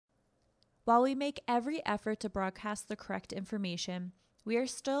While we make every effort to broadcast the correct information, we are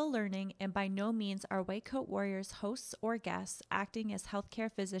still learning, and by no means are White Coat Warriors hosts or guests acting as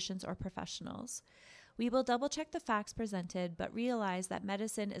healthcare physicians or professionals. We will double check the facts presented, but realize that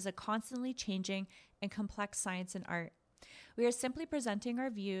medicine is a constantly changing and complex science and art. We are simply presenting our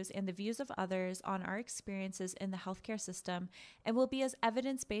views and the views of others on our experiences in the healthcare system and will be as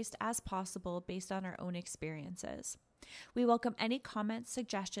evidence based as possible based on our own experiences. We welcome any comments,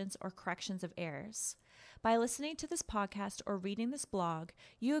 suggestions, or corrections of errors. By listening to this podcast or reading this blog,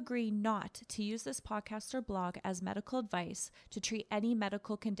 you agree not to use this podcast or blog as medical advice to treat any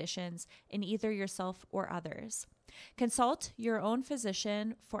medical conditions in either yourself or others. Consult your own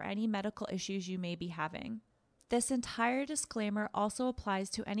physician for any medical issues you may be having. This entire disclaimer also applies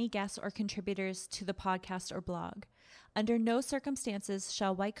to any guests or contributors to the podcast or blog. Under no circumstances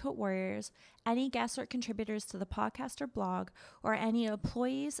shall White Coat Warriors, any guests or contributors to the podcast or blog, or any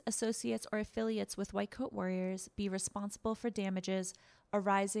employees, associates, or affiliates with White Coat Warriors be responsible for damages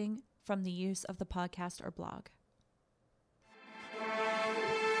arising from the use of the podcast or blog.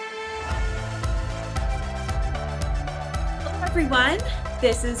 Hello, everyone.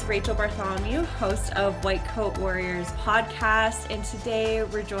 This is Rachel Bartholomew, host of White Coat Warriors podcast, and today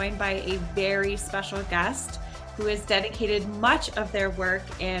we're joined by a very special guest who has dedicated much of their work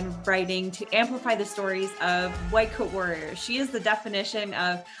and writing to amplify the stories of White Coat Warriors. She is the definition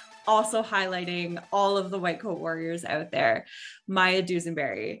of also highlighting all of the White Coat Warriors out there, Maya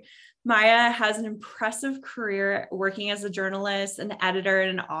Dusenbery. Maya has an impressive career working as a journalist, an editor,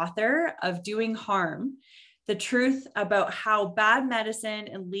 and an author of Doing Harm: The Truth About How Bad Medicine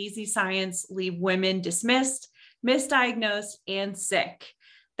and Lazy Science Leave Women Dismissed, Misdiagnosed, and Sick.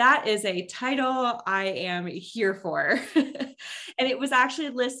 That is a title I am here for. And it was actually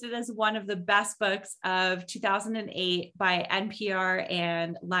listed as one of the best books of 2008 by NPR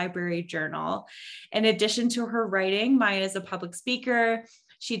and Library Journal. In addition to her writing, Maya is a public speaker.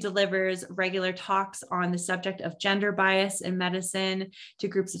 She delivers regular talks on the subject of gender bias in medicine to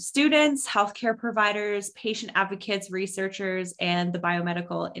groups of students, healthcare providers, patient advocates, researchers, and the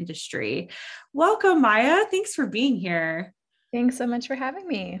biomedical industry. Welcome, Maya. Thanks for being here. Thanks so much for having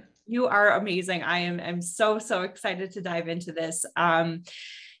me. You are amazing. I'm so excited to dive into this.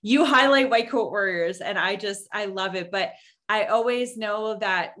 You highlight White Coat Warriors, and I love it. But I always know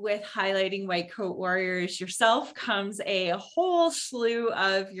that with highlighting White Coat Warriors yourself comes a whole slew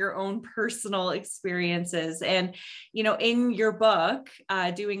of your own personal experiences. And, you know, in your book,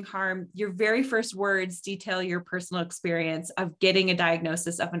 Doing Harm, your very first words detail your personal experience of getting a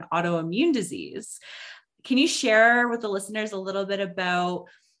diagnosis of an autoimmune disease. Can you share with the listeners a little bit about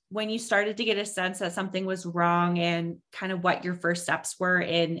when you started to get a sense that something was wrong and kind of what your first steps were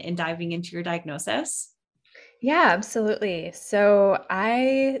in diving into your diagnosis? Yeah, absolutely. So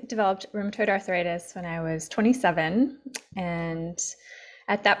I developed rheumatoid arthritis when I was 27. And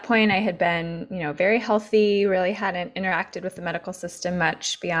at that point, I had been, very healthy, really hadn't interacted with the medical system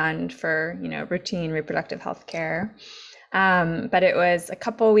much beyond for, routine reproductive health care. But it was a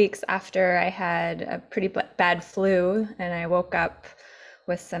couple weeks after I had a pretty bad flu, and I woke up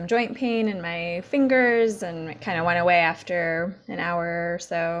with some joint pain in my fingers, and it kind of went away after an hour or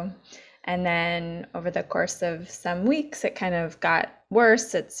so. And then over the course of some weeks, it kind of got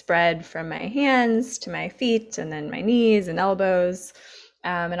worse. It spread from my hands to my feet, and then my knees and elbows,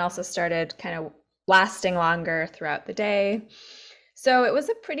 and also started kind of lasting longer throughout the day. So it was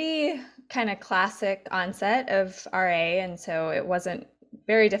a pretty kind of classic onset of RA, and so it wasn't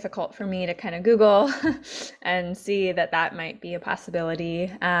very difficult for me to kind of Google and see that that might be a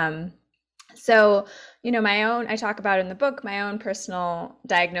possibility. So, I talk about in the book, my own personal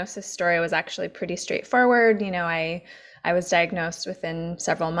diagnosis story was actually pretty straightforward. I was diagnosed within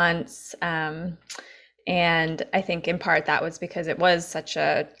several months. And I think in part that was because it was such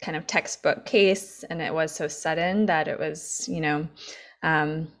a kind of textbook case, and it was so sudden that it was,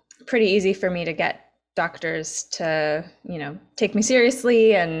 pretty easy for me to get doctors to, take me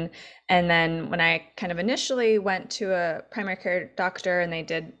seriously. And then when I kind of initially went to a primary care doctor and they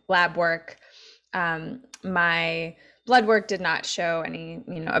did lab work, my blood work did not show any,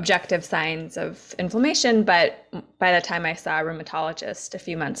 objective signs of inflammation. But by the time I saw a rheumatologist a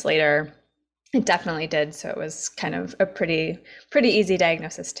few months later, it definitely did. So it was kind of a pretty easy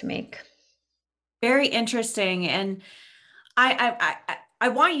diagnosis to make. Very interesting. And I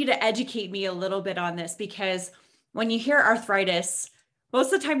want you to educate me a little bit on this, because when you hear arthritis,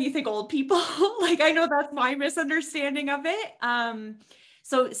 most of the time you think old people. Like, I know that's my misunderstanding of it.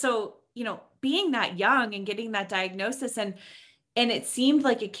 So, being that young and getting that diagnosis, and it seemed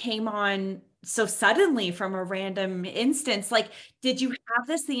like it came on so suddenly from a random instance. Like, did you have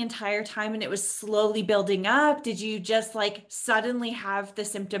this the entire time and it was slowly building up? Did you just like suddenly have the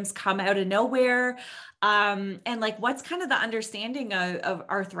symptoms come out of nowhere? And like, what's kind of the understanding of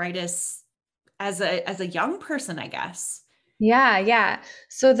arthritis as a young person, I guess? Yeah, yeah.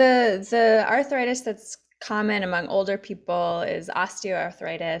 So the arthritis that's common among older people is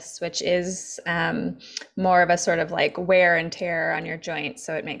osteoarthritis, which is more of a sort of like wear and tear on your joints.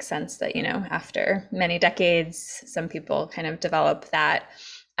 So it makes sense that, after many decades, some people kind of develop that.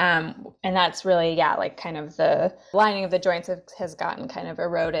 And that's really, yeah, like kind of the lining of the joints has gotten kind of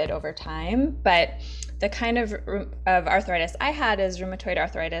eroded over time. But the kind of arthritis I had is rheumatoid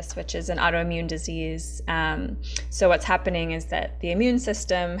arthritis, which is an autoimmune disease. So what's happening is that the immune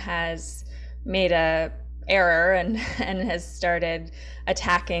system has made a error and has started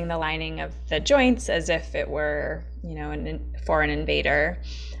attacking the lining of the joints as if it were, a foreign invader.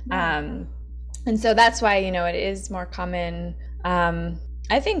 Yeah. And so that's why, it is more common.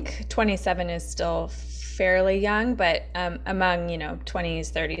 I think 27 is still fairly young, but among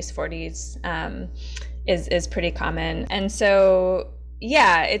 20s, 30s, 40s is pretty common. And so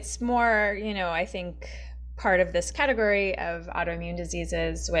yeah, it's more I think part of this category of autoimmune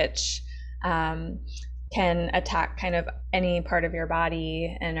diseases, which can attack kind of any part of your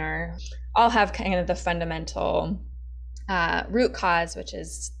body and are all have kind of the fundamental root cause, which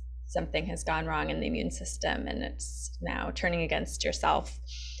is something has gone wrong in the immune system and it's now turning against yourself.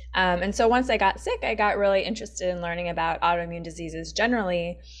 And so once I got sick, I got really interested in learning about autoimmune diseases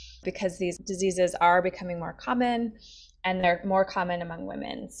generally, because these diseases are becoming more common and they're more common among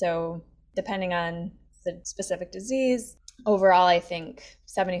women. So depending on the specific disease, overall, I think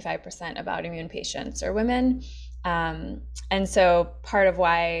 75% of autoimmune patients are women. And so part of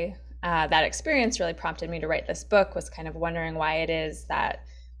why that experience really prompted me to write this book was kind of wondering why it is that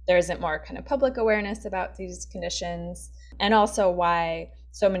there isn't more kind of public awareness about these conditions, and also why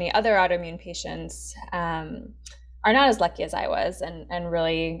so many other autoimmune patients are not as lucky as I was, and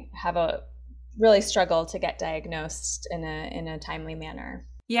really have a really struggle to get diagnosed in a timely manner.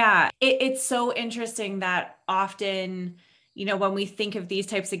 Yeah, it's so interesting that often, when we think of these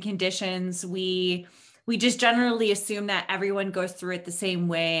types of conditions, we just generally assume that everyone goes through it the same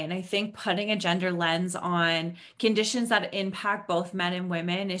way. And I think putting a gender lens on conditions that impact both men and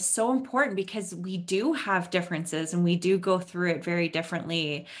women is so important because we do have differences and we do go through it very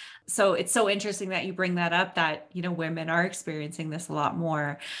differently. So it's so interesting that you bring that up, that, women are experiencing this a lot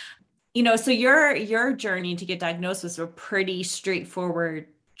more. So your journey to get diagnosed was a pretty straightforward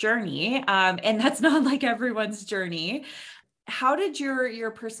journey, and that's not like everyone's journey. How did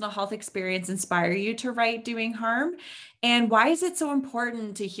your personal health experience inspire you to write Doing Harm? And why is it so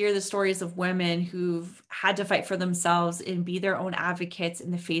important to hear the stories of women who've had to fight for themselves and be their own advocates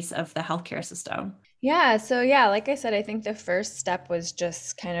in the face of the healthcare system? Yeah, so yeah, like I said, I think the first step was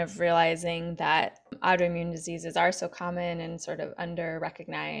just kind of realizing that autoimmune diseases are so common and sort of under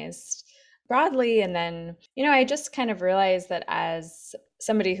recognized broadly. And then, I just kind of realized that as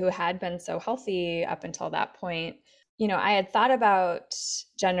somebody who had been so healthy up until that point, I had thought about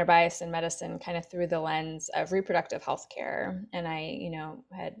gender bias in medicine kind of through the lens of reproductive health care. And I,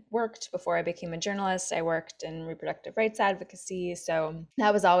 had worked before I became a journalist, I worked in reproductive rights advocacy. So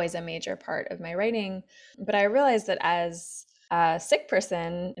that was always a major part of my writing. But I realized that as a sick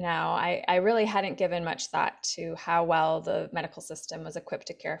person now, I really hadn't given much thought to how well the medical system was equipped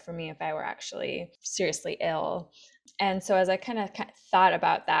to care for me if I were actually seriously ill. And so as I kind of thought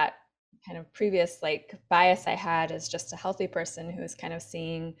about that kind of previous like bias I had as just a healthy person who was kind of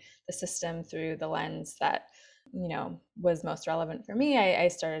seeing the system through the lens that, was most relevant for me, I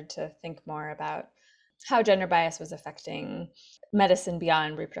started to think more about how gender bias was affecting medicine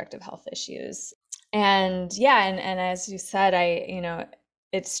beyond reproductive health issues. And yeah, and as you said,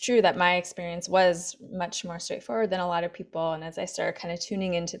 it's true that my experience was much more straightforward than a lot of people. And as I started kind of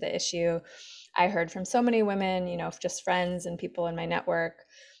tuning into the issue, I heard from so many women, just friends and people in my network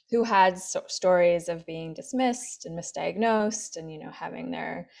who had stories of being dismissed and misdiagnosed and, having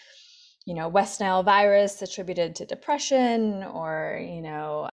their, West Nile virus attributed to depression, or,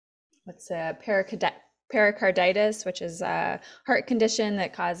 what's a pericarditis, which is a heart condition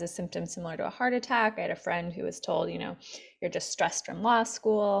that causes symptoms similar to a heart attack. I had a friend who was told, you're just stressed from law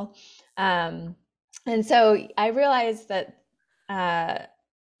school. And so I realized that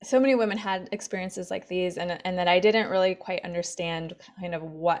so many women had experiences like these, and that I didn't really quite understand kind of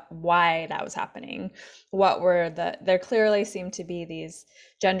why that was happening. There clearly seemed to be these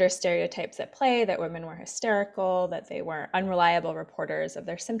gender stereotypes at play, that women were hysterical, that they were unreliable reporters of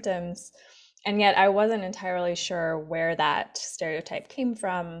their symptoms. And yet I wasn't entirely sure where that stereotype came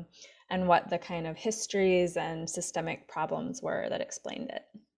from. and what the kind of histories and systemic problems were that explained it.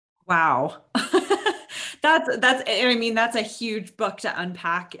 Wow. That's I mean, that's a huge book to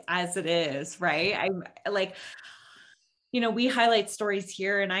unpack as it is, right? I like, we highlight stories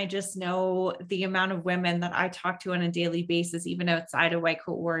here, and I just know the amount of women that I talk to on a daily basis, even outside of White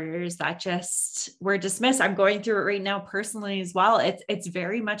Coat Warriors, that just were dismissed. I'm going through it right now personally as well. It's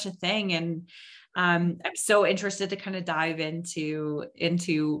very much a thing. And I'm so interested to kind of dive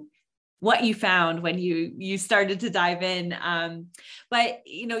into what you found when you started to dive in. But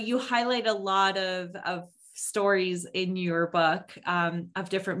you highlight a lot of stories in your book of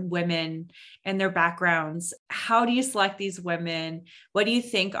different women and their backgrounds. How do you select these women? What do you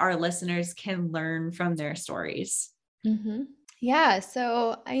think our listeners can learn from their stories? Mm-hmm. Yeah,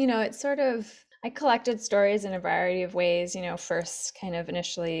 so it's sort of, I collected stories in a variety of ways, first kind of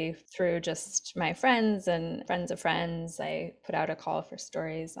initially through just my friends and friends of friends. I put out a call for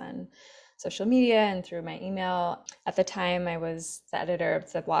stories on social media and through my email. At the time, I was the editor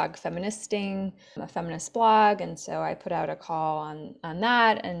of the blog Feministing, a feminist blog, and so I put out a call on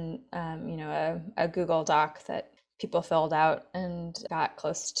that, and a Google Doc that people filled out, and got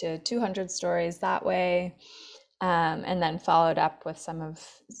close to 200 stories that way. And then followed up with some of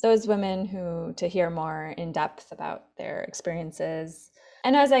those women to hear more in depth about their experiences.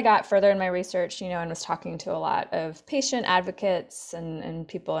 And as I got further in my research, and was talking to a lot of patient advocates and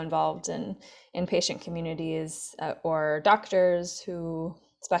people involved in patient communities, or doctors who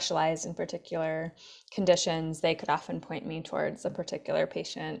specialized in particular conditions, they could often point me towards a particular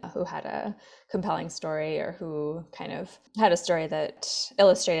patient who had a compelling story, or who kind of had a story that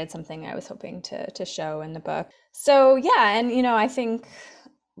illustrated something I was hoping to show in the book. So yeah, and I think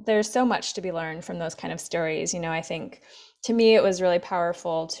there's so much to be learned from those kind of stories. I think to me it was really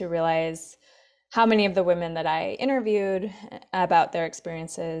powerful to realize how many of the women that I interviewed about their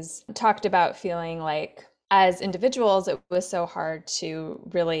experiences talked about feeling like, as individuals, it was so hard to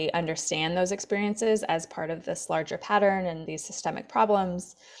really understand those experiences as part of this larger pattern and these systemic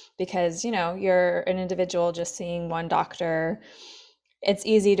problems, because you're an individual just seeing one doctor. It's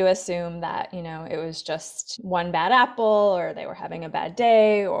easy to assume that it was just one bad apple, or they were having a bad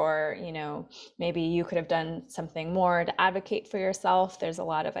day, or maybe you could have done something more to advocate for yourself. There's a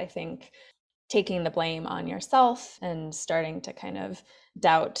lot of, I think, taking the blame on yourself and starting to kind of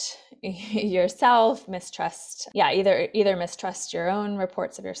doubt yourself, mistrust, either mistrust your own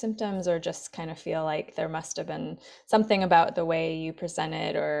reports of your symptoms, or just kind of feel like there must have been something about the way you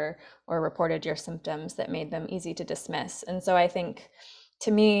presented or reported your symptoms that made them easy to dismiss. And so I think,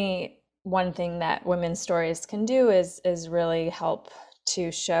 to me, one thing that women's stories can do is really help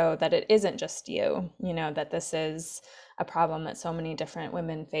to show that it isn't just you, that this is a problem that so many different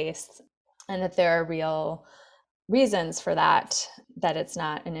women face, and that there are real reasons for that it's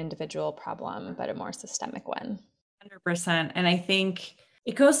not an individual problem, but a more systemic one. 100%. And I think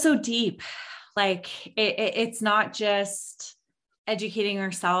it goes so deep. Like it's not just educating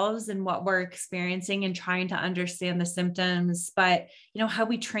ourselves and what we're experiencing and trying to understand the symptoms, but how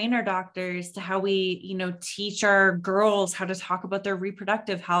we train our doctors, to how we teach our girls how to talk about their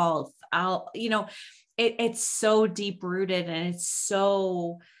reproductive health. It's so deep rooted, and it's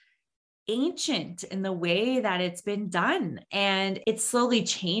so ancient in the way that it's been done, and it's slowly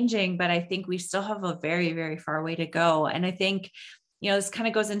changing, but I think we still have a very, very far way to go. And I think this kind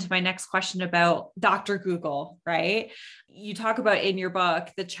of goes into my next question about Dr. Google, right? You talk about in your book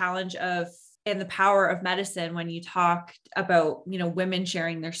the challenge of and the power of medicine when you talk about women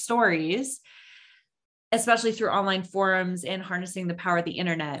sharing their stories, especially through online forums and harnessing the power of the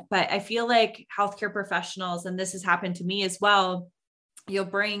internet. But I feel like healthcare professionals, and this has happened to me as well, you'll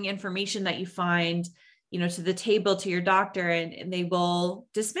bring information that you find, to the table, to your doctor, and they will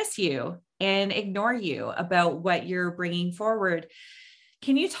dismiss you and ignore you about what you're bringing forward.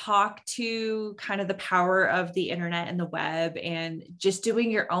 Can you talk to kind of the power of the internet and the web, and just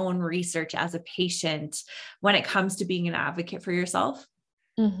doing your own research as a patient when it comes to being an advocate for yourself?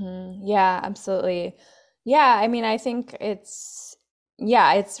 Mm-hmm. Yeah, absolutely. Yeah, I mean, I think it's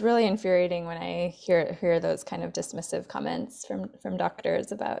really infuriating when I hear those kind of dismissive comments from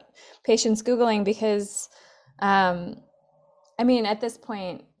doctors about patients Googling, because I mean, at this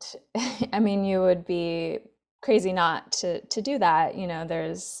point, I mean, you would be crazy not to do that.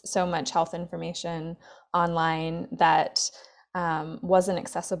 There's so much health information online that wasn't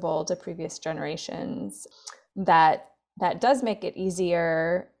accessible to previous generations, that does make it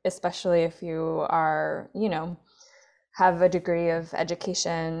easier, especially if you are, have a degree of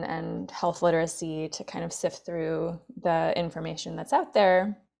education and health literacy, to kind of sift through the information that's out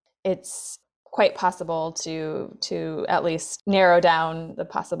there. It's quite possible to at least narrow down the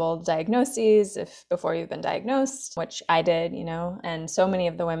possible diagnoses if before you've been diagnosed, which I did, and so many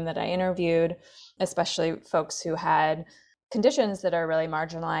of the women that I interviewed, especially folks who had conditions that are really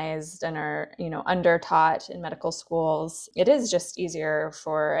marginalized and are, under taught in medical schools, it is just easier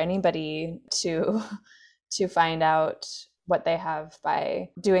for anybody to find out what they have by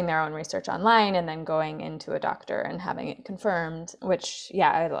doing their own research online and then going into a doctor and having it confirmed, which,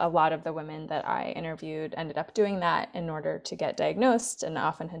 a lot of the women that I interviewed ended up doing that in order to get diagnosed, and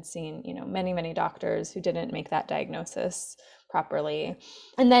often had seen, many, many doctors who didn't make that diagnosis properly.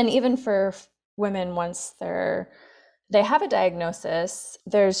 And then even for women, once they have a diagnosis,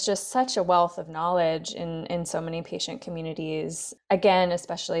 there's just such a wealth of knowledge in so many patient communities. Again,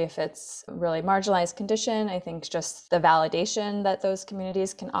 especially if it's a really marginalized condition, I think just the validation that those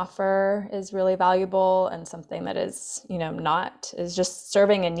communities can offer is really valuable, and something that is, is just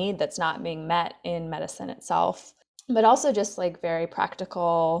serving a need that's not being met in medicine itself. But also just like very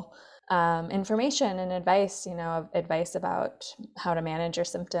practical information and advice, advice about how to manage your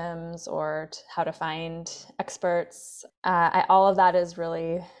symptoms or how to find experts. All of that is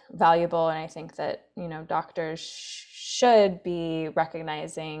really valuable. And I think that, doctors should be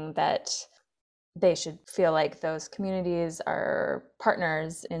recognizing that they should feel like those communities are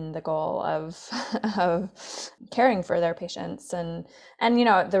partners in the goal of of caring for their patients. And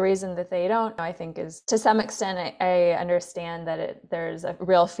the reason that they don't, I think, is to some extent I understand that there's a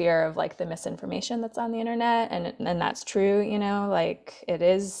real fear of like the misinformation that's on the internet, and that's true. Like it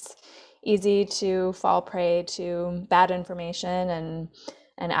is easy to fall prey to bad information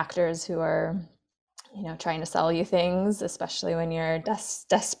and actors who are trying to sell you things, especially when you're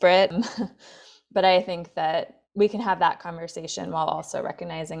desperate. But I think that we can have that conversation while also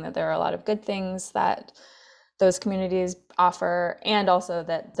recognizing that there are a lot of good things that those communities offer, and also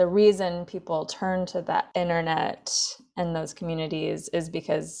that the reason people turn to that internet and those communities is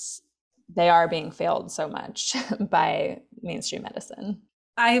because they are being failed so much by mainstream medicine.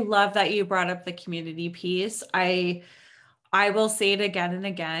 I love that you brought up the community piece. I will say it again and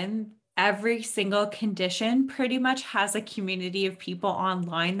again. Every single condition pretty much has a community of people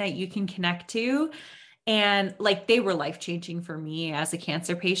online that you can connect to. And like they were life-changing for me as a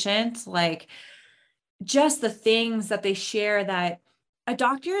cancer patient. Like just the things that they share that a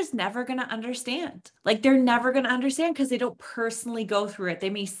doctor is never going to understand. Like they're never going to understand because they don't personally go through it. They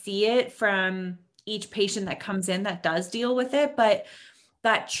may see it from each patient that comes in that does deal with it, but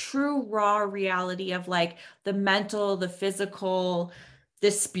that true raw reality of like the mental, the physical,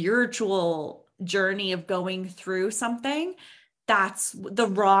 the spiritual journey of going through something, that's the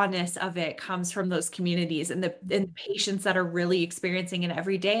rawness of it comes from those communities and the patients that are really experiencing it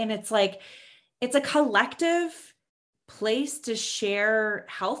every day. And it's like, it's a collective place to share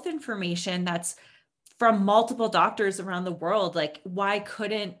health information that's from multiple doctors around the world. Like, why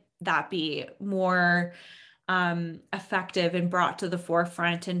couldn't that be more effective and brought to the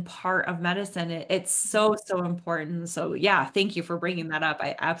forefront and part of medicine? It's so, so important. So yeah, thank you for bringing that up.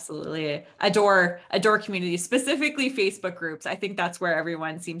 I absolutely adore communities, specifically Facebook groups. I think that's where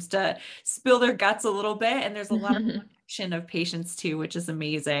everyone seems to spill their guts a little bit. And there's a lot of connection of patients too, which is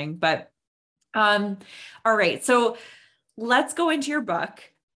amazing. But all right. So let's go into your book.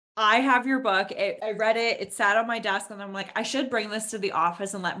 I have your book. I read it. It sat on my desk, and I'm like, I should bring this to the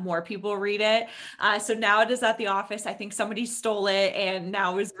office and let more people read it. So now it is at the office. I think somebody stole it and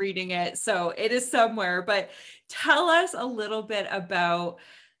now is reading it. So it is somewhere. But tell us a little bit about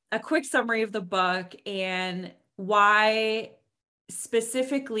a quick summary of the book and why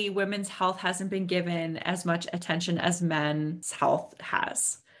specifically women's health hasn't been given as much attention as men's health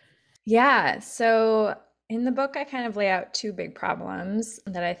has. Yeah. So in the book, I kind of lay out two big problems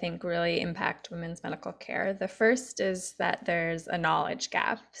that I think really impact women's medical care. The first is that there's a knowledge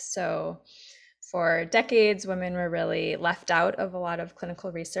gap. So for decades, women were really left out of a lot of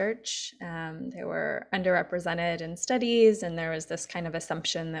clinical research. They were underrepresented in studies, and there was this kind of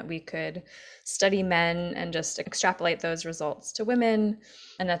assumption that we could study men and just extrapolate those results to women,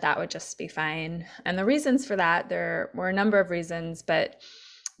 and that would just be fine. And the reasons for that, there were a number of reasons, but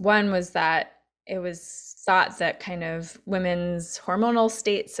one was that it was thought that kind of women's hormonal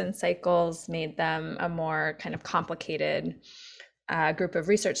states and cycles made them a more kind of complicated group of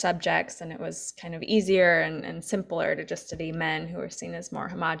research subjects, and it was kind of easier and simpler to just study men who were seen as more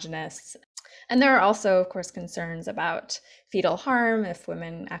homogenous. And there are also, of course, concerns about fetal harm if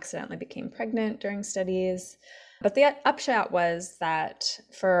women accidentally became pregnant during studies. But the upshot was that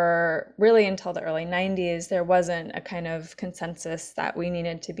for really until the early 90s, there wasn't a kind of consensus that we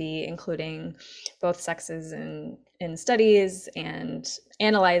needed to be including both sexes in studies and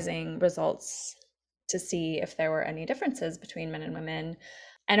analyzing results to see if there were any differences between men and women.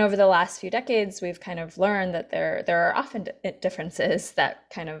 And over the last few decades, we've kind of learned that there are often differences that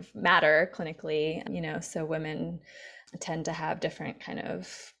kind of matter clinically. So women tend to have different kind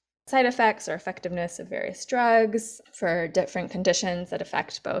of side effects or effectiveness of various drugs for different conditions that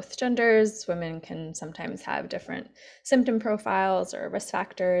affect both genders. Women can sometimes have different symptom profiles or risk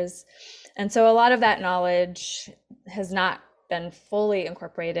factors. And so a lot of that knowledge has not been fully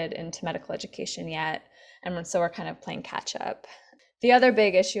incorporated into medical education yet. And so we're kind of playing catch up. The other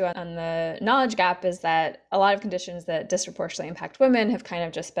big issue on the knowledge gap is that a lot of conditions that disproportionately impact women have kind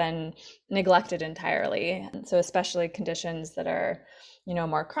of just been neglected entirely. And so especially conditions that are,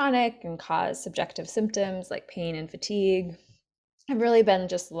 more chronic and cause subjective symptoms like pain and fatigue have really been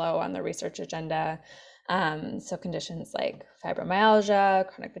just low on the research agenda. So conditions like fibromyalgia,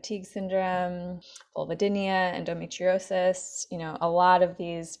 chronic fatigue syndrome, vulvodynia, endometriosis, a lot of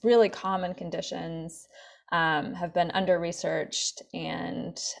these really common conditions have been under-researched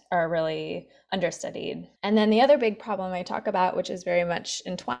and are really understudied. And then the other big problem I talk about, which is very much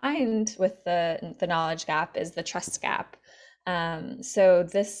entwined with the knowledge gap, is the trust gap. So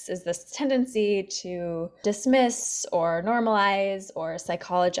this is this tendency to dismiss or normalize or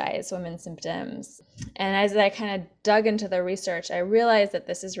psychologize women's symptoms. And as I kind of dug into the research, I realized that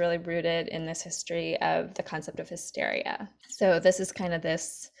this is really rooted in this history of the concept of hysteria. So this is kind of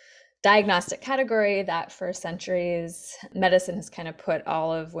this diagnostic category that for centuries medicine has kind of put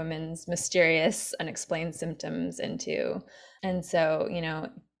all of women's mysterious, unexplained symptoms into. And so,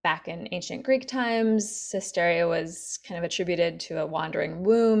 back in ancient Greek times, hysteria was kind of attributed to a wandering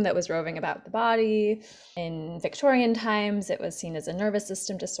womb that was roving about the body. In Victorian times, it was seen as a nervous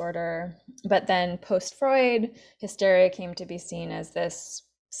system disorder. But then post-Freud, hysteria came to be seen as this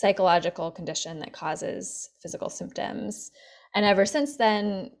psychological condition that causes physical symptoms. And ever since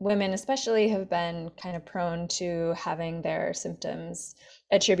then, women especially have been kind of prone to having their symptoms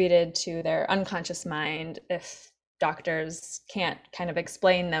attributed to their unconscious mind if doctors can't kind of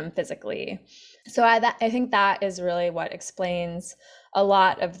explain them physically. So I think that is really what explains a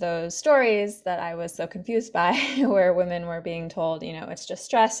lot of those stories that I was so confused by, where women were being told, it's just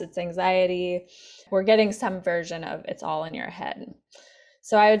stress, it's anxiety. We're getting some version of it's all in your head.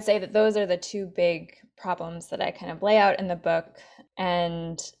 So I would say that those are the two big problems that I kind of lay out in the book.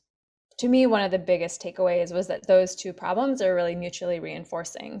 And to me, one of the biggest takeaways was that those two problems are really mutually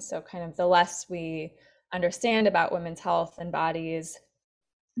reinforcing. So kind of the less we understand about women's health and bodies,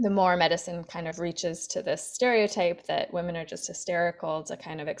 the more medicine kind of reaches to this stereotype that women are just hysterical to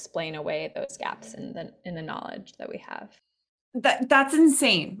kind of explain away those gaps in the knowledge that we have. That's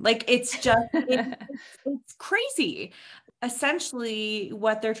insane. Like, it's crazy. Essentially,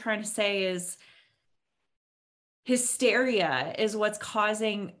 what they're trying to say is hysteria is what's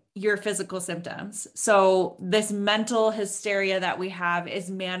causing your physical symptoms. So this mental hysteria that we have is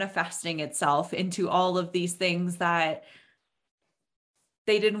manifesting itself into all of these things that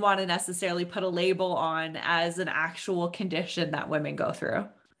they didn't want to necessarily put a label on as an actual condition that women go through.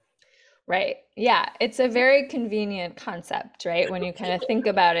 Right. Yeah. It's a very convenient concept, right? When you kind of think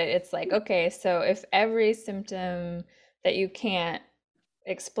about it, it's like, okay, so if every symptom that you can't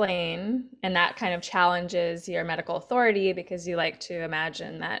explain, and that kind of challenges your medical authority because you like to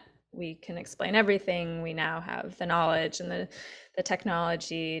imagine that we can explain everything, we now have the knowledge and the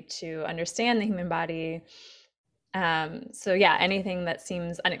technology to understand the human body. So yeah, anything that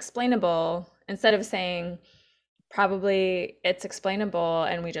seems unexplainable, instead of saying probably it's explainable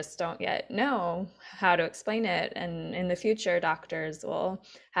and we just don't yet know how to explain it, and in the future doctors will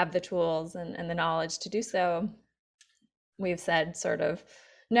have the tools and the knowledge to do so, we've said sort of,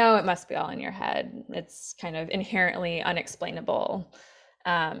 no, it must be all in your head. It's kind of inherently unexplainable,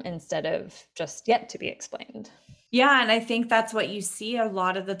 instead of just yet to be explained. Yeah. And I think that's what you see a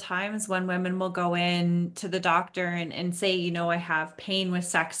lot of the times when women will go in to the doctor and say, I have pain with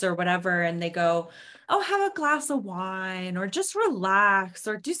sex or whatever. And they go, oh, have a glass of wine or just relax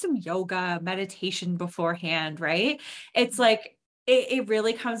or do some yoga, meditation beforehand. Right. It's like, it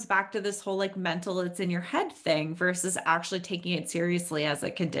really comes back to this whole like mental, it's in your head thing versus actually taking it seriously as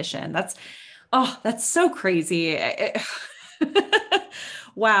a condition. That's so crazy.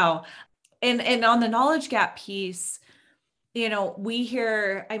 Wow. And on the knowledge gap piece, we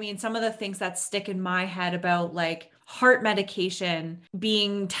hear, some of the things that stick in my head about like heart medication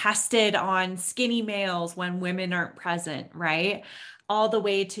being tested on skinny males when women aren't present, right? all the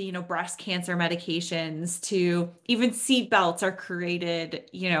way to, breast cancer medications, to even seat belts are created,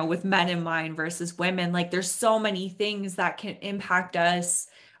 with men in mind versus women. Like there's so many things that can impact us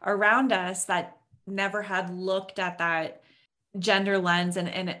around us that never had looked at that gender lens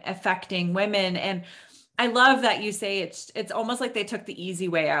and affecting women. And I love that you say it's almost like they took the easy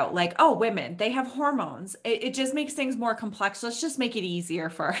way out. Like, oh, women, they have hormones. It just makes things more complex. Let's just make it easier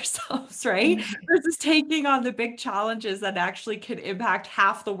for ourselves, right? Versus taking on the big challenges that actually could impact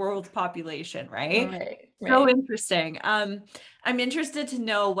half the world's population, right? Right, So right. interesting. I'm interested to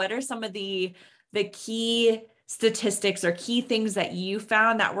know, what are some of the key statistics or key things that you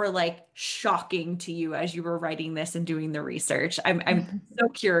found that were like shocking to you as you were writing this and doing the research? I'm so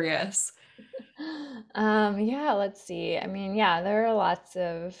curious. Yeah, let's see. I mean, yeah, there are lots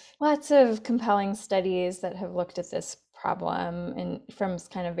of compelling studies that have looked at this problem and from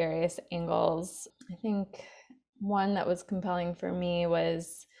kind of various angles. I think one that was compelling for me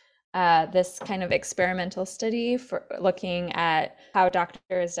was this kind of experimental study for looking at how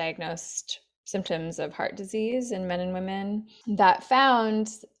doctors diagnosed symptoms of heart disease in men and women that found,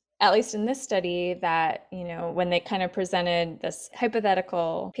 at least in this study, that, when they kind of presented this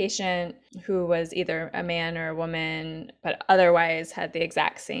hypothetical patient who was either a man or a woman, but otherwise had the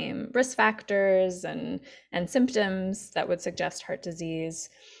exact same risk factors and symptoms that would suggest heart disease,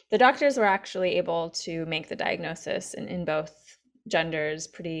 the doctors were actually able to make the diagnosis in both genders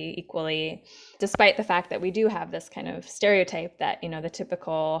pretty equally, despite the fact that we do have this kind of stereotype that, the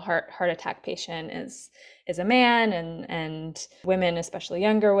typical heart attack patient is a man, and women, especially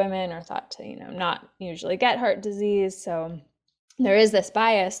younger women, are thought to, not usually get heart disease. So there is this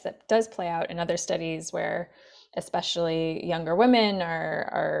bias that does play out in other studies where especially younger women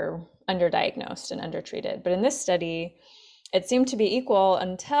are underdiagnosed and undertreated. But in this study, it seemed to be equal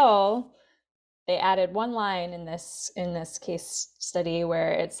until they added one line in this case study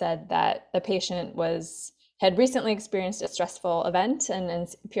where it said that the patient had recently experienced a stressful event and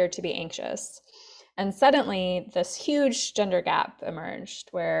appeared to be anxious. And suddenly this huge gender gap emerged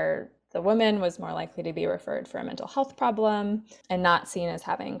where the woman was more likely to be referred for a mental health problem and not seen as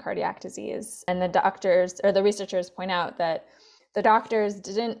having cardiac disease. And the researchers point out that the doctors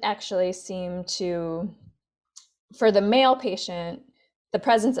didn't actually seem to, for the male patient, the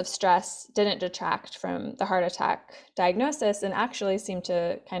presence of stress didn't detract from the heart attack diagnosis and actually seemed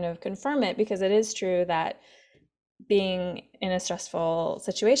to kind of confirm it, because it is true that being in a stressful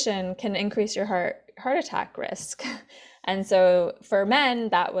situation can increase your heart attack risk. And so for men,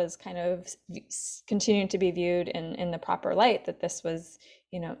 that was kind of continuing to be viewed in the proper light, that this was,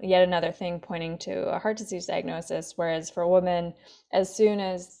 yet another thing pointing to a heart disease diagnosis. Whereas for women, as soon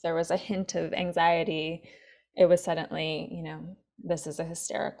as there was a hint of anxiety, it was suddenly, this is a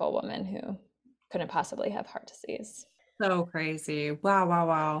hysterical woman who couldn't possibly have heart disease. So crazy. Wow, wow,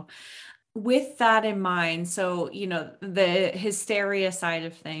 wow. With that in mind, so, the hysteria side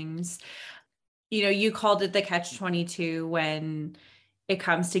of things, you called it the catch-22 when it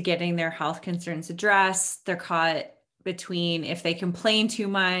comes to getting their health concerns addressed. They're caught between, if they complain too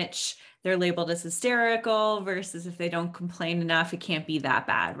much, they're labeled as hysterical, versus if they don't complain enough, it can't be that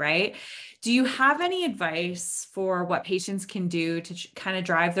bad, right? Do you have any advice for what patients can do to kind of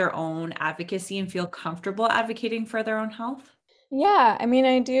drive their own advocacy and feel comfortable advocating for their own health? Yeah, I mean,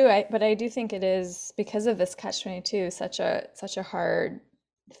 I do, but I do think it is, because of this catch-22, such a hard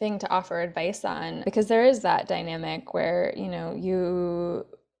thing to offer advice on, because there is that dynamic where, you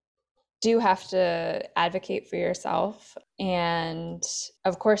do have to advocate for yourself. And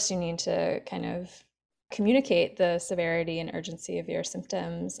of course, you need to kind of communicate the severity and urgency of your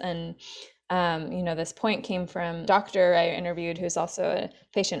symptoms. And, this point came from a doctor I interviewed who's also a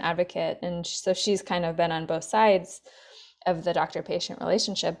patient advocate. And so she's kind of been on both sides of the doctor-patient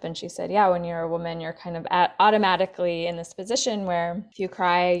relationship. And she said, yeah, when you're a woman, you're kind of automatically in this position where if you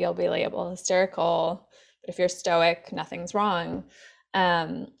cry, you'll be labeled hysterical. But if you're stoic, nothing's wrong.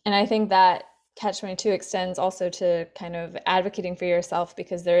 And I think that catch-22 extends also to kind of advocating for yourself,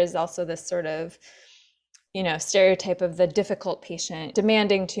 because there is also this sort of, stereotype of the difficult patient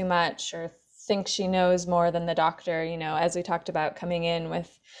demanding too much or thinks she knows more than the doctor, as we talked about, coming in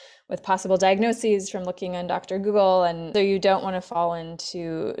with possible diagnoses from looking on Dr. Google. And so you don't want to fall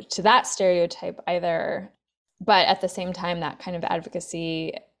into that stereotype either. But at the same time, that kind of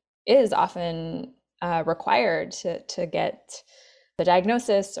advocacy is often required to get the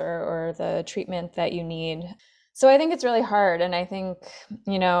diagnosis or the treatment that you need. So I think it's really hard. And I think,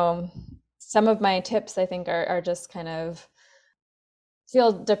 some of my tips, I think, are just kind of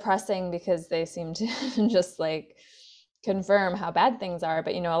feel depressing because they seem to just like confirm how bad things are.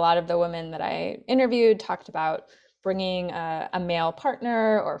 But, a lot of the women that I interviewed talked about bringing a male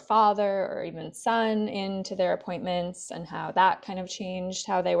partner or father or even son into their appointments, and how that kind of changed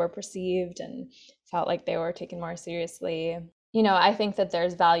how they were perceived and felt like they were taken more seriously. I think that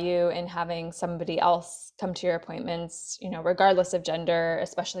there's value in having somebody else come to your appointments, regardless of gender,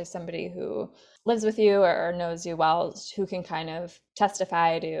 especially somebody who lives with you or knows you well, who can kind of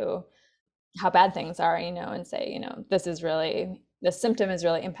testify to how bad things are, and say, this symptom is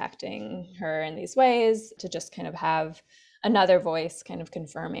really impacting her in these ways, to just kind of have another voice kind of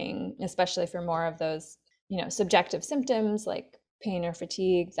confirming, especially for more of those, subjective symptoms like pain or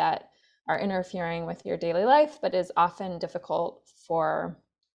fatigue that are interfering with your daily life, but is often difficult for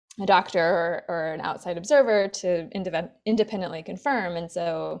a doctor or an outside observer to independently confirm. And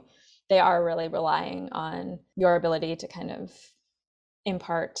so they are really relying on your ability to kind of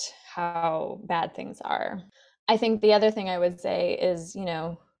impart how bad things are. I think the other thing I would say is,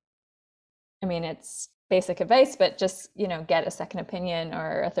 it's basic advice, but just, get a second opinion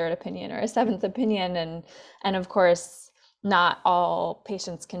or a third opinion or a seventh opinion. And of course, not all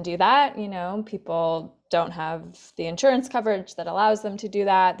patients can do that. People don't have the insurance coverage that allows them to do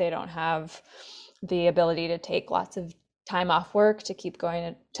that. They don't have the ability to take lots of time off work to keep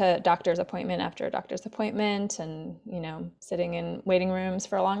going to doctor's appointment after a doctor's appointment, and sitting in waiting rooms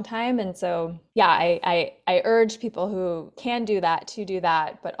for a long time. And so I urge people who can do that to do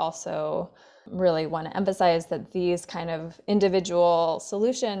that, but also really want to emphasize that these kind of individual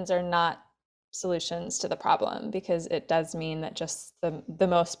solutions are not solutions to the problem, because it does mean that just the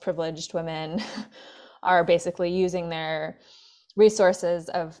most privileged women are basically using their resources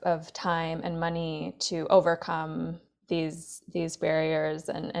of time and money to overcome these barriers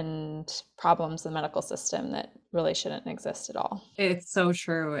and problems in the medical system that really shouldn't exist at all. It's so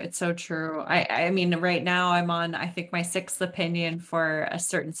true. It's so true. I mean, right now I'm on, I think, my sixth opinion for a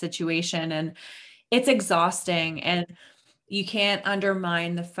certain situation, and it's exhausting. And you can't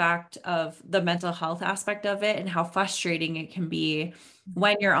undermine the fact of the mental health aspect of it and how frustrating it can be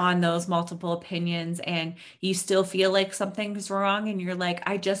when you're on those multiple opinions and you still feel like something's wrong and you're like,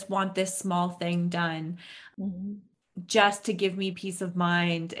 I just want this small thing done. Mm-hmm. Just to give me peace of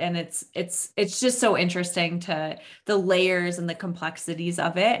mind. And it's just so interesting to the layers and the complexities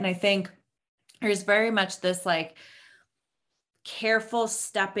of it. And I think there's very much this like careful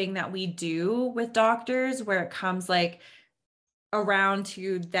stepping that we do with doctors where it comes like around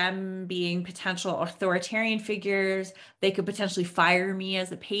to them being potential authoritarian figures. They could potentially fire me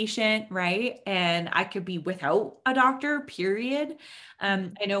as a patient, right? And I could be without a doctor, period.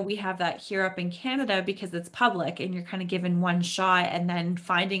 I know we have that here up in Canada because it's public and you're kind of given one shot, and then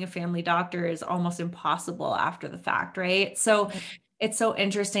finding a family doctor is almost impossible after the fact, right? So it's so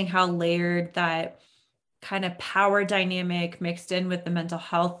interesting how layered that kind of power dynamic mixed in with the mental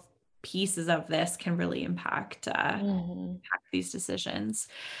health pieces of this can really impact these decisions.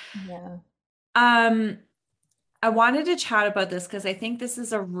 Yeah. I wanted to chat about this because I think this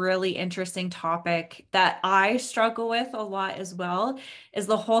is a really interesting topic that I struggle with a lot as well, is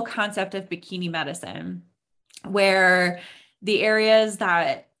the whole concept of bikini medicine, where the areas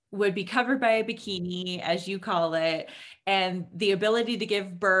that would be covered by a bikini, as you call it, and the ability to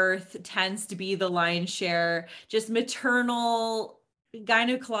give birth tends to be the lion's share, just maternal,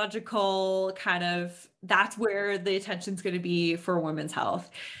 gynecological kind of, that's where the attention's going to be for women's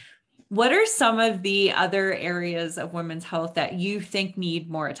health. What are some of the other areas of women's health that you think need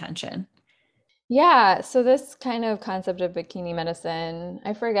more attention? Yeah, so this kind of concept of bikini medicine,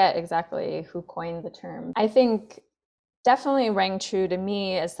 I forget exactly who coined the term. I think definitely rang true to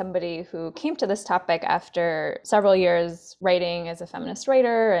me as somebody who came to this topic after several years writing as a feminist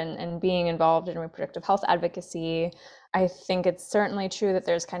writer and being involved in reproductive health advocacy. I think it's certainly true that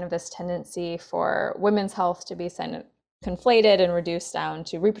there's kind of this tendency for women's health to be conflated and reduced down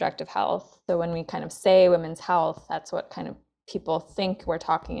to reproductive health. So when we kind of say women's health, that's what kind of people think we're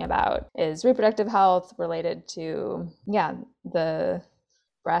talking about, is reproductive health related to, the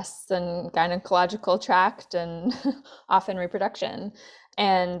breasts and gynecological tract and often reproduction.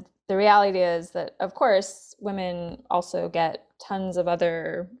 And the reality is that, of course, women also get tons of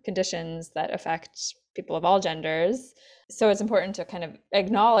other conditions that affect people of all genders. So it's important to kind of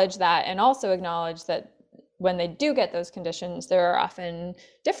acknowledge that, and also acknowledge that when they do get those conditions, there are often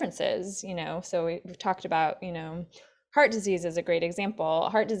differences, So we've talked about, heart disease is a great example.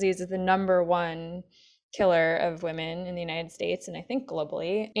 Heart disease is the number one killer of women in the United States, and I think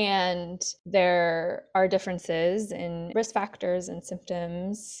globally. And there are differences in risk factors and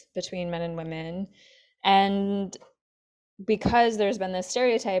symptoms between men and women. And because there's been this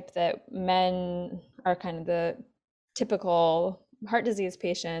stereotype that men are kind of the typical heart disease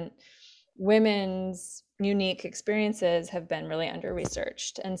patient, women's unique experiences have been really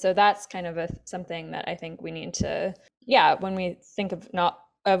under-researched. And so that's kind of something that I think we need to, when we think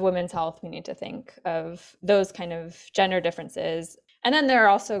of women's health, we need to think of those kind of gender differences. And then there are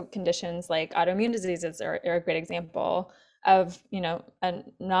also conditions like autoimmune diseases are a great example of, a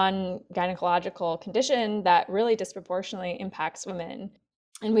non-gynecological condition that really disproportionately impacts women.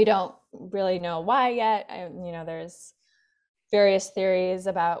 And we don't really know why yet. There's various theories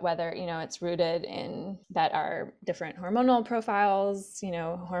about whether, it's rooted in that our different hormonal profiles,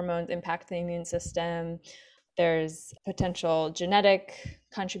 hormones impact the immune system. There's potential genetic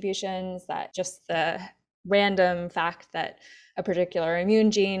contributions, that just the random fact that a particular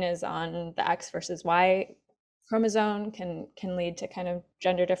immune gene is on the X versus Y chromosome can lead to kind of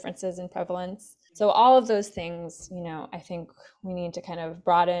gender differences in prevalence. So all of those things, I think we need to kind of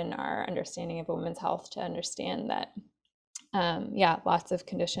broaden our understanding of women's health to understand that, lots of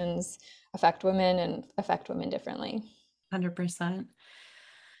conditions affect women and affect women differently. 100%.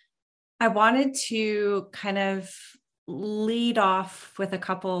 I wanted to kind of lead off with a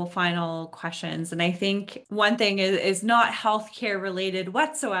couple final questions. And I think one thing is not healthcare related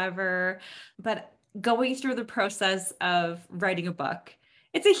whatsoever, but going through the process of writing a book.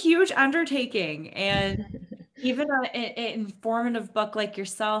 It's a huge undertaking. And even an informative book like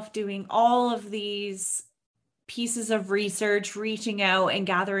yourself, doing all of these pieces of research, reaching out and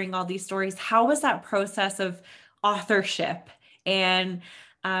gathering all these stories, how was that process of authorship and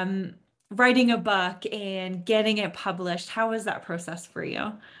writing a book and getting it published? How was that process for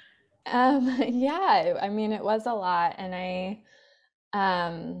you? It was a lot, and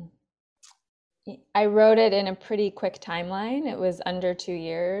I wrote it in a pretty quick timeline. It was under 2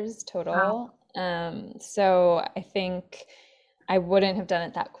 years total. Wow. So I think I wouldn't have done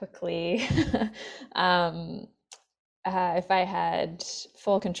it that quickly if I had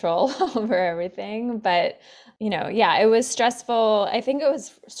full control over everything. But, it was stressful. I think it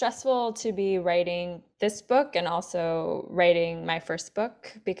was stressful to be writing this book and also writing my first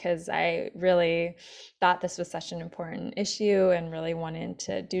book, because I really thought this was such an important issue and really wanted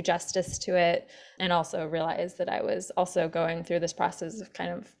to do justice to it, and also realized that I was also going through this process of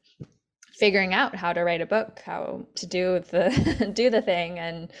kind of figuring out how to write a book, how to do the thing.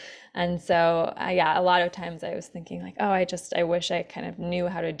 And so a lot of times I was thinking like, I wish I kind of knew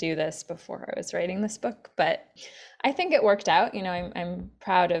how to do this before I was writing this book. But I think it worked out. I'm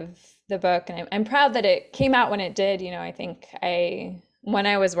proud of the book, and I'm proud that it came out when it did. I think when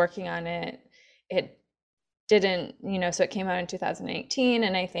I was working on it, it didn't, so it came out in 2018,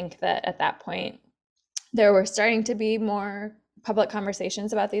 and I think that at that point there were starting to be more public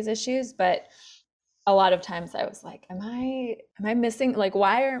conversations about these issues, but a lot of times I was like, am I missing, like,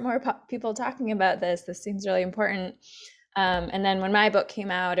 why aren't more people talking about this? This seems really important. And then when my book came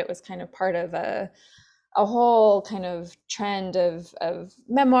out, it was kind of part of a whole kind of trend of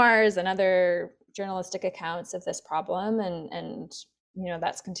memoirs and other journalistic accounts of this problem, and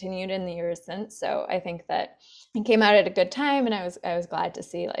that's continued in the years since. So I think that it came out at a good time, and I was glad to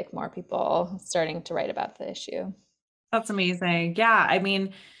see like more people starting to write about the issue. That's amazing. Yeah. I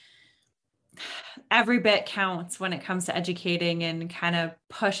mean, every bit counts when it comes to educating and kind of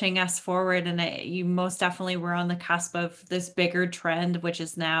pushing us forward. And you most definitely were on the cusp of this bigger trend, which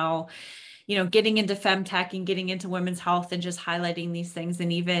is now, getting into femtech and getting into women's health and just highlighting these things,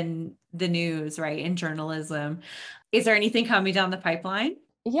 and even the news, right, and journalism. Is there anything coming down the pipeline?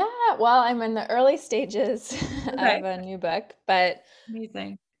 Yeah, well, I'm in the early stages of a new book, but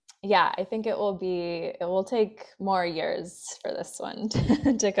amazing. Yeah, I think it will take more years for this one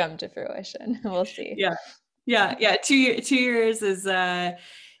to come to fruition. We'll see. Yeah. 2 years is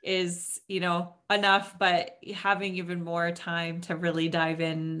enough, but having even more time to really dive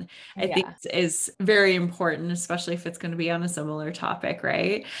in, I think is very important, especially if it's going to be on a similar topic,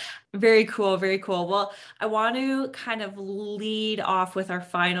 right? Very cool. Very cool. Well, I want to kind of lead off with our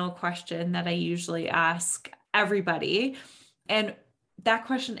final question that I usually ask everybody. And that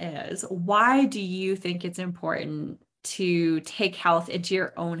question is, why do you think it's important to take health into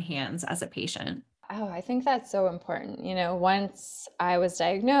your own hands as a patient? Oh, I think that's so important. Once I was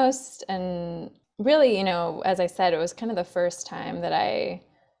diagnosed, and really, as I said, it was kind of the first time that I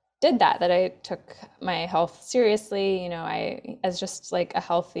did that I took my health seriously. As just like a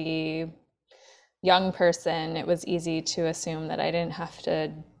healthy young person, it was easy to assume that I didn't have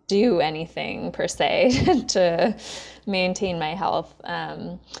to do anything per se to maintain my health.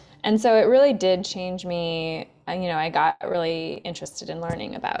 And so it really did change me. I got really interested in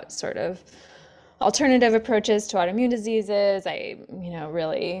learning about sort of alternative approaches to autoimmune diseases. I,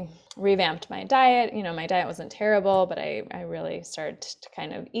 really revamped my diet. My diet wasn't terrible, but I really started to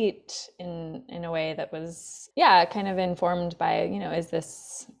kind of eat in a way that was, kind of informed by, is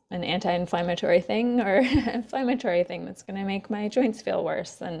this an anti-inflammatory thing or inflammatory thing that's going to make my joints feel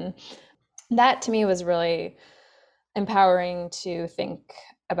worse? And that to me was really empowering to think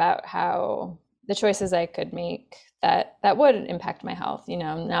about how the choices I could make that would impact my health,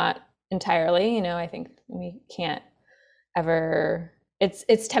 not entirely. I think we can't ever,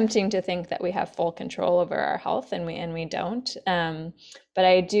 it's tempting to think that we have full control over our health, and we don't. But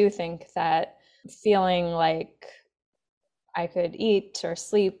I do think that feeling like I could eat or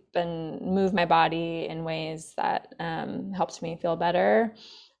sleep and move my body in ways that helped me feel better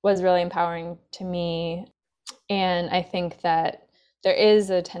was really empowering to me. And I think that there is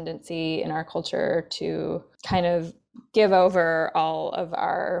a tendency in our culture to kind of give over all of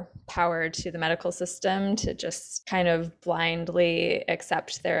our power to the medical system, to just kind of blindly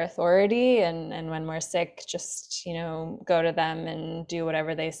accept their authority. And when we're sick, just, go to them and do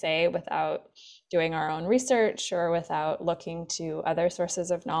whatever they say without doing our own research or without looking to other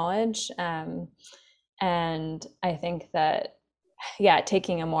sources of knowledge. And I think that,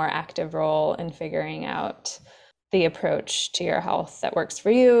 taking a more active role in figuring out the approach to your health that works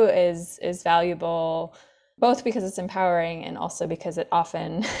for you is valuable, both because it's empowering and also because it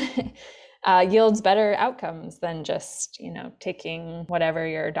often yields better outcomes than just, taking whatever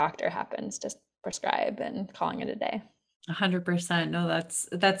your doctor happens to prescribe and calling it a day. 100%. No,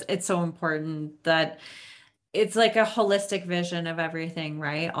 it's so important that it's like a holistic vision of everything,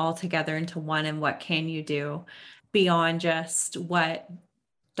 right? All together into one. And what can you do beyond just what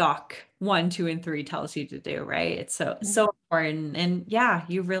doc 1, 2, and 3 tells you to do, right? It's so important. And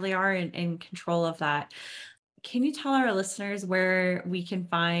you really are in control of that. Can you tell our listeners where we can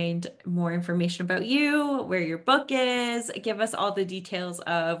find more information about you, where your book is? Give us all the details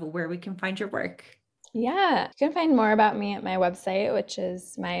of where we can find your work. Yeah, you can find more about me at my website, which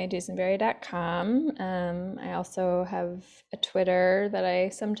is mydusenbery.com. I also have a Twitter that I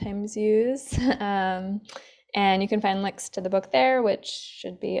sometimes use. And you can find links to the book there, which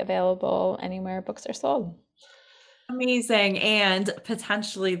should be available anywhere books are sold. Amazing. And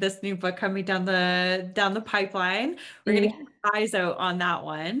potentially this new book coming down the pipeline. We're going to keep our eyes out on that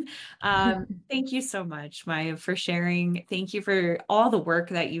one. Thank you so much, Maya, for sharing. Thank you for all the work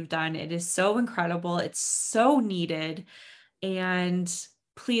that you've done. It is so incredible. It's so needed. And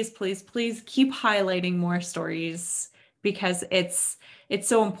please, please, please keep highlighting more stories, because it's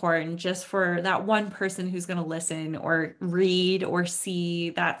so important just for that one person who's going to listen or read or see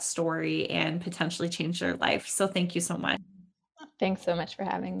that story and potentially change their life. So thank you so much. Thanks so much for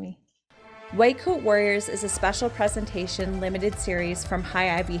having me. White Coat Warriors is a special presentation limited series from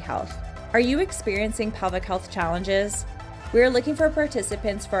High Ivy Health. Are you experiencing pelvic health challenges? We are looking for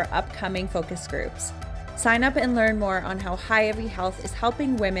participants for our upcoming focus groups. Sign up and learn more on how High Ivy Health is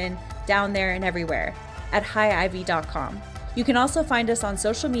helping women down there and everywhere at highivy.com. You can also find us on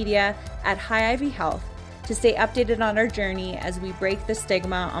social media at High Ivy Health to stay updated on our journey as we break the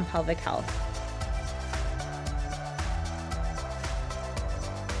stigma on pelvic health.